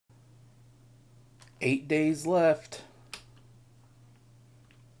8 days left.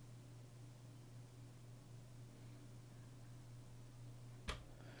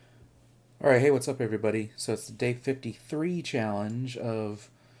 Alright, hey, what's up everybody? So it's the day 53 challenge of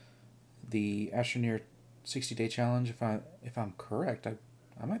the Astroneer 60-day challenge. If I'm correct, I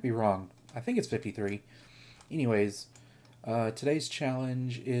might be wrong. I think it's 53. Anyways, today's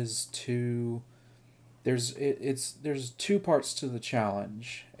challenge is to there's two parts to the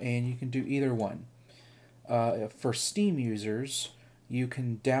challenge, and you can do either one. For Steam users, you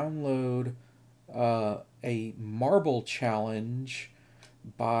can download a marble challenge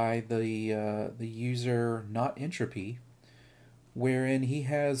by the user NotEntropy, wherein he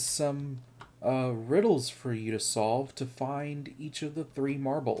has some riddles for you to solve to find each of the three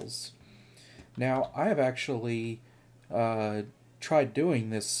marbles. Now, I have actually tried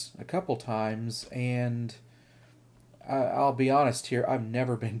doing this a couple times, and I'll be honest here, I've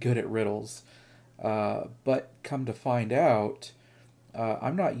never been good at riddles. But come to find out,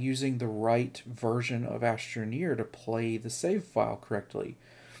 I'm not using the right version of Astroneer to play the save file correctly.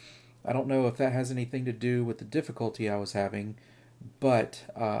 I don't know if that has anything to do with the difficulty I was having, but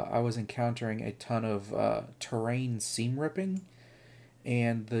I was encountering a ton of terrain seam ripping,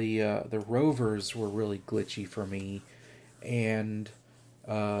 and the rovers were really glitchy for me, and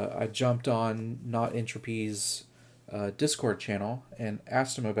I jumped on NotEntropy's Discord channel and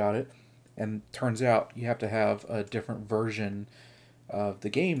asked him about it, and turns out you have to have a different version of the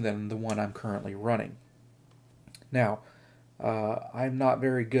game than the one I'm currently running. Now, I'm not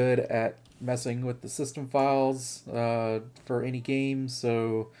very good at messing with the system files for any game,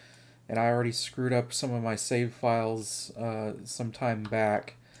 and I already screwed up some of my save files some time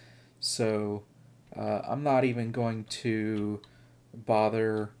back, so I'm not even going to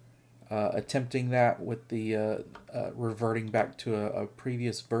bother attempting that with the reverting back to a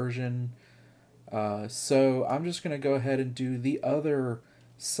previous version. So I'm just going to go ahead and do the other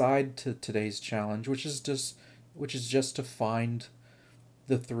side to today's challenge, which is just to find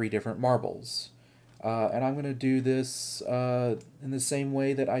the three different marbles. And I'm going to do this in the same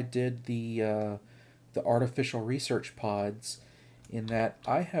way that I did the artificial research pods, in that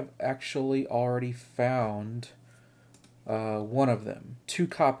I have actually already found one of them. 2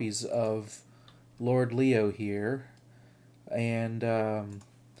 copies of Lord Leo here, and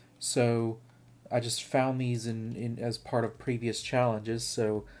so I just found these in as part of previous challenges,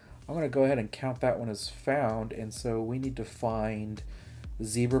 so I'm going to go ahead and count that one as found, and so we need to find the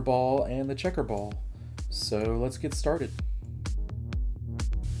zebra ball and the checker ball. So let's get started.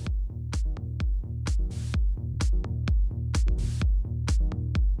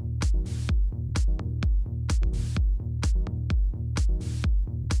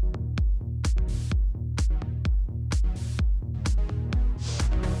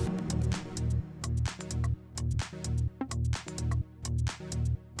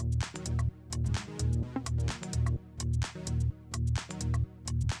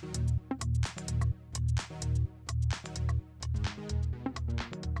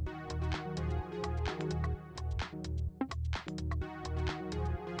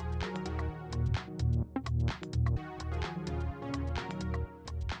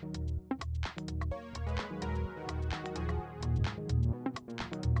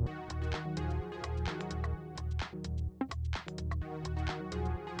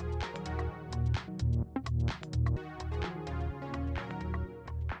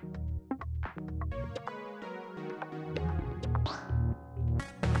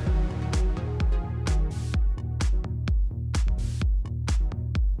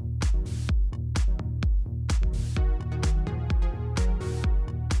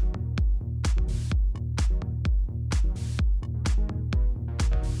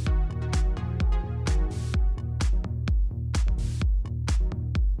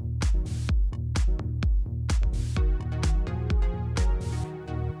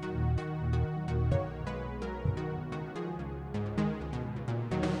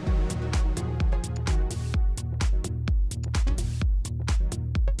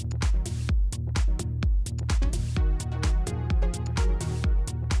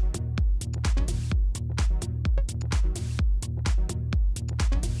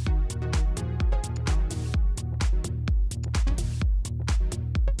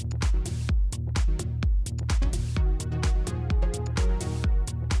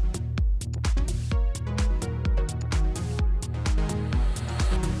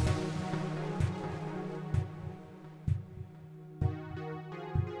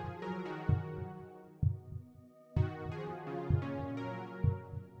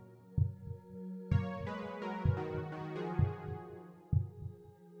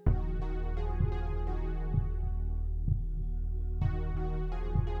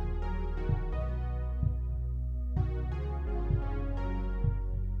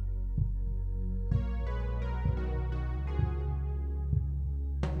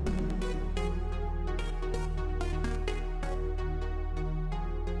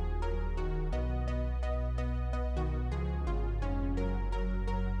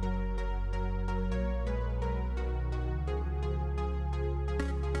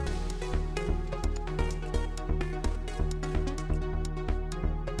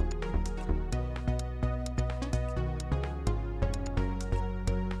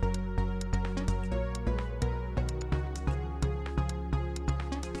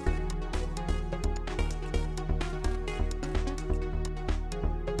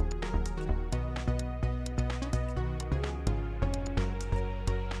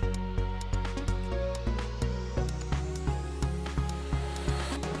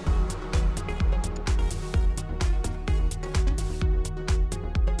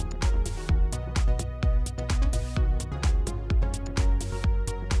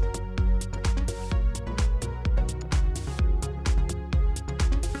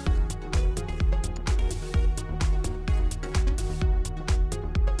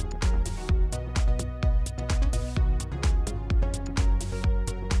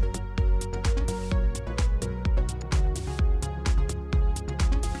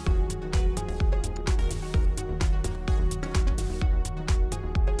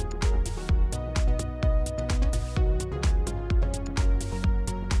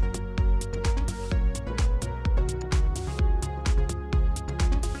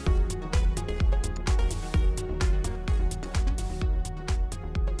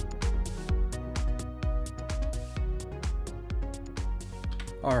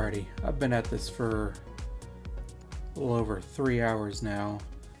 Alrighty, I've been at this for a little over 3 hours now,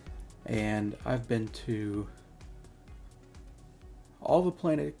 and I've been to all the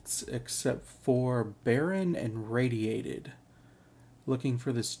planets except for Barren and Radiated, looking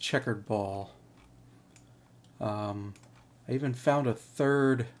for this checkered ball. I even found a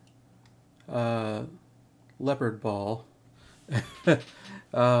third Leopard ball.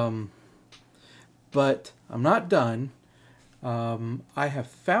 But I'm not done. I have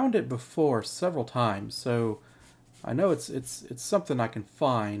found it before several times, so I know it's something I can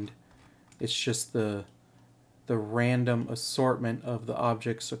find. It's just the random assortment of the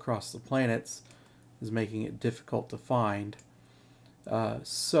objects across the planets is making it difficult to find.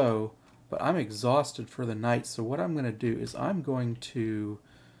 But I'm exhausted for the night, so what I'm going to do is I'm going to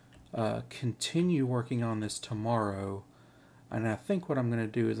continue working on this tomorrow, and I think what I'm going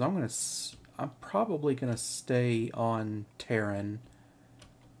to do is I'm probably going to stay on Terran,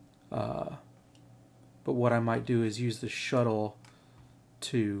 but what I might do is use the shuttle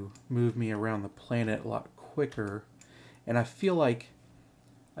to move me around the planet a lot quicker. And I feel like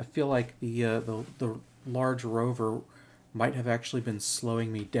the large rover might have actually been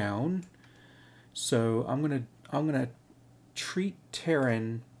slowing me down. So I'm gonna treat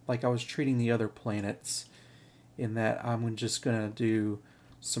Terran like I was treating the other planets, in that I'm just gonna do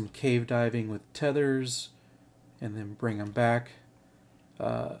some cave diving with tethers and then bring them back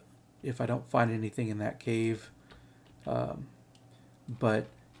if I don't find anything in that cave. But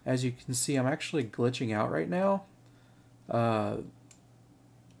as you can see, I'm actually glitching out right now, and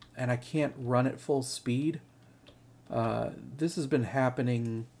I can't run at full speed. This has been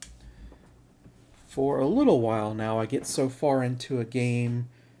happening for a little while now. I get so far into a game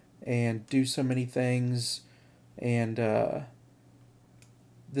and do so many things, and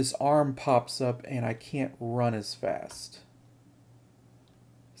this arm pops up and I can't run as fast.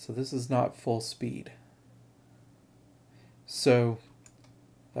 So this is not full speed. So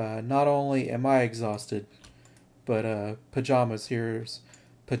not only am I exhausted, but Pajamas here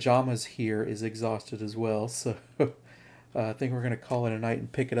is exhausted as well. So I think we're going to call it a night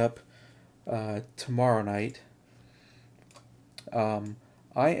and pick it up tomorrow night.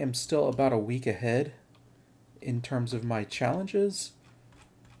 I am still about a week ahead in terms of my challenges,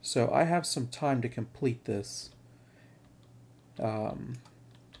 so I have some time to complete this.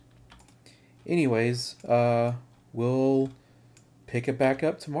 Anyways, we'll pick it back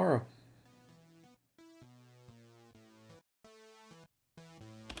up tomorrow.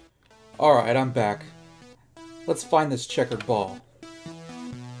 Alright, I'm back. Let's find this checkered ball.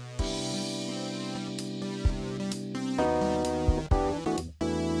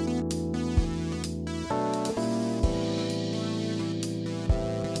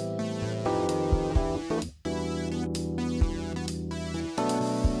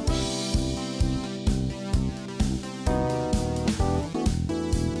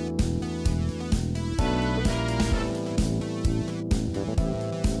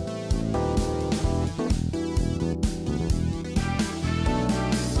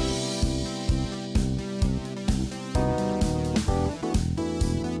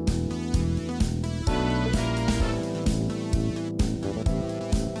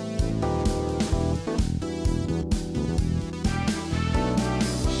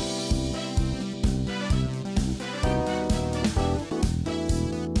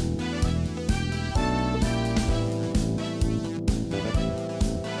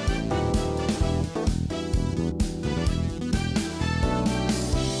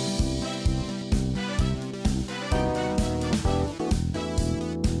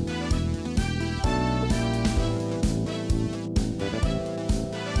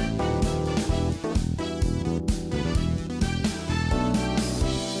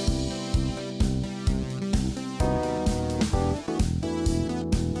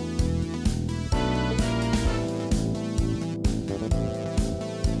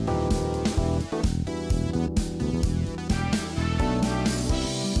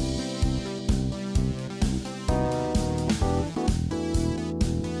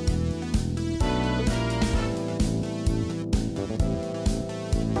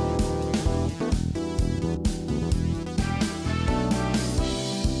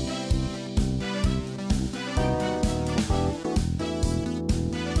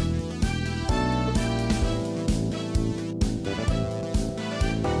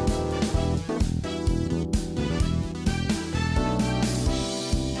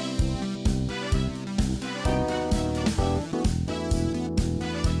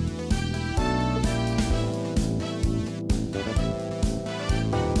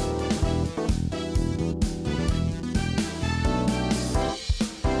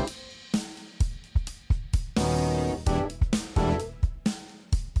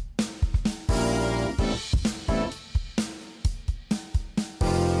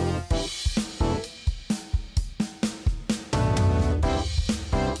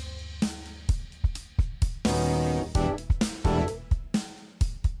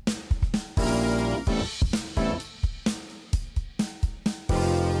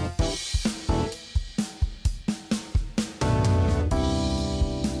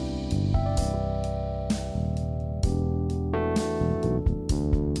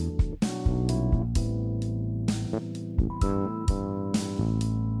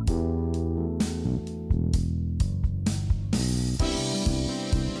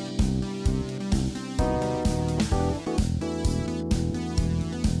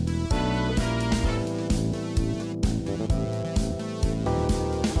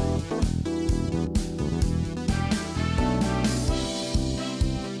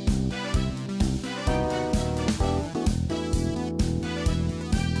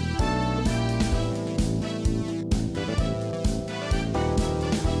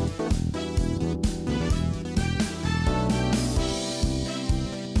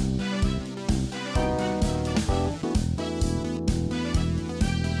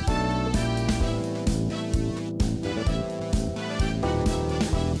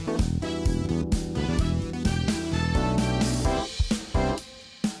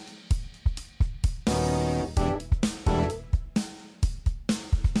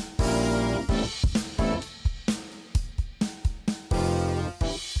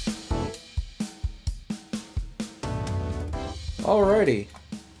 Alrighty.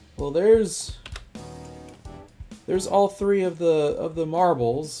 Well, there's all three of the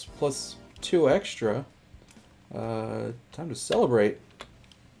marbles plus 2 extra. Time to celebrate.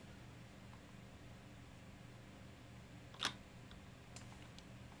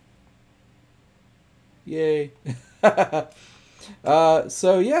 Yay.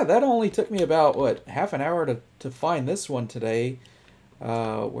 So yeah, that only took me about, what, half an hour to find this one today.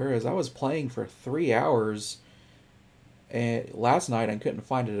 Whereas I was playing for 3 hours and last night I couldn't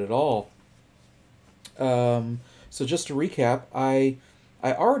find it at all. So just to recap, I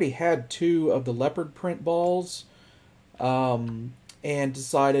already had 2 of the Leopard print balls, and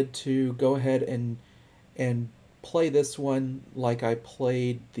decided to go ahead and play this one like I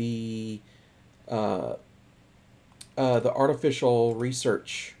played the artificial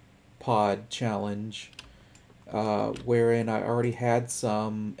research pod challenge, wherein I already had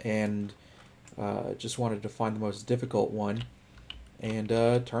some and just wanted to find the most difficult one. And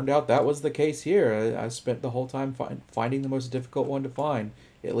turned out that was the case here. I spent the whole time finding the most difficult one to find,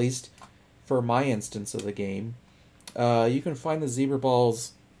 at least for my instance of the game. You can find the zebra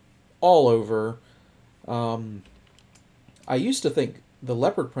balls all over. I used to think the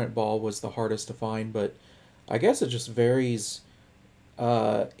leopard print ball was the hardest to find, but I guess it just varies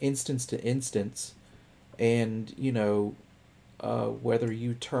instance to instance. And, you know, whether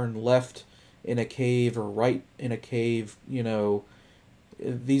you turn left in a cave or right in a cave, you know,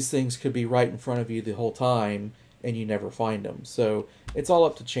 these things could be right in front of you the whole time and you never find them. So it's all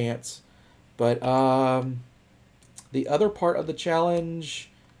up to chance. But the other part of the challenge,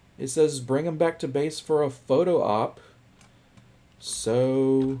 it says bring them back to base for a photo op.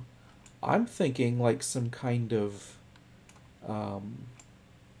 So I'm thinking like some kind of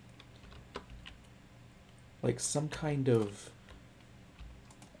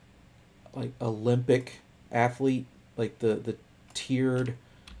like Olympic athlete, like the tiered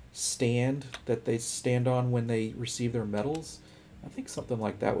stand that they stand on when they receive their medals. I think something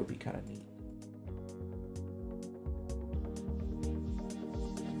like that would be kind of neat.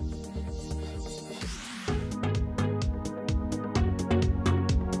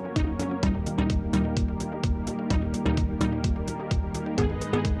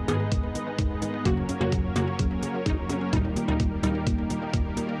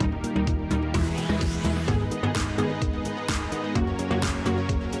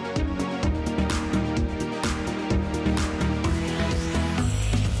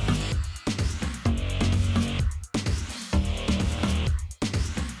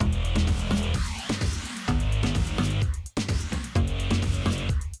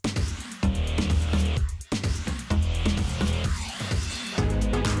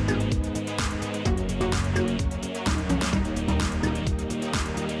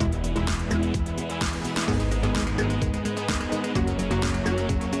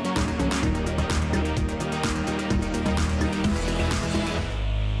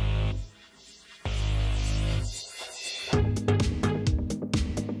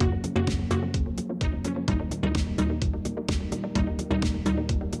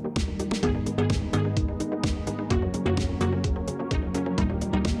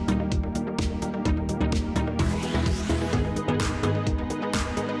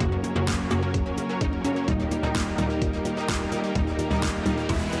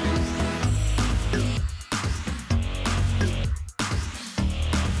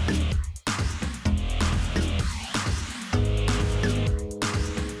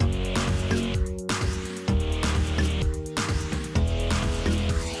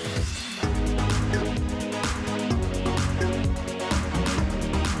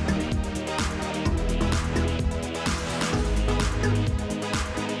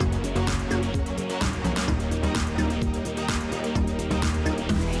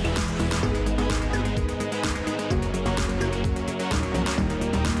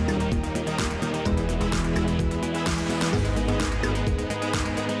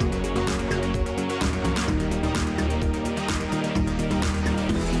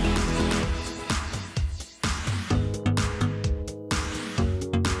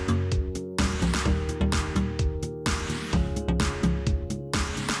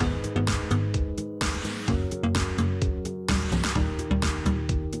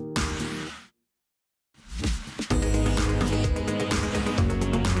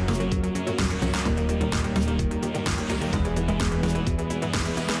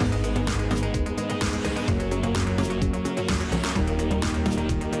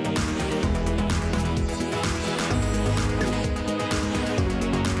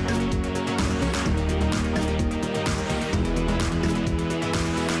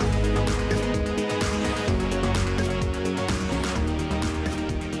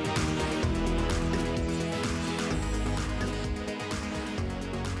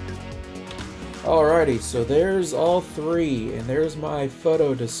 Alrighty, so there's all three, and there's my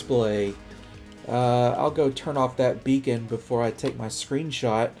photo display. I'll go turn off that beacon before I take my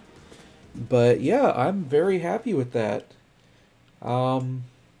screenshot. But yeah, I'm very happy with that.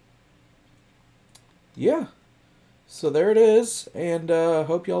 Yeah, so there it is, and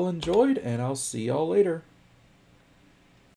hope y'all enjoyed, and I'll see y'all later.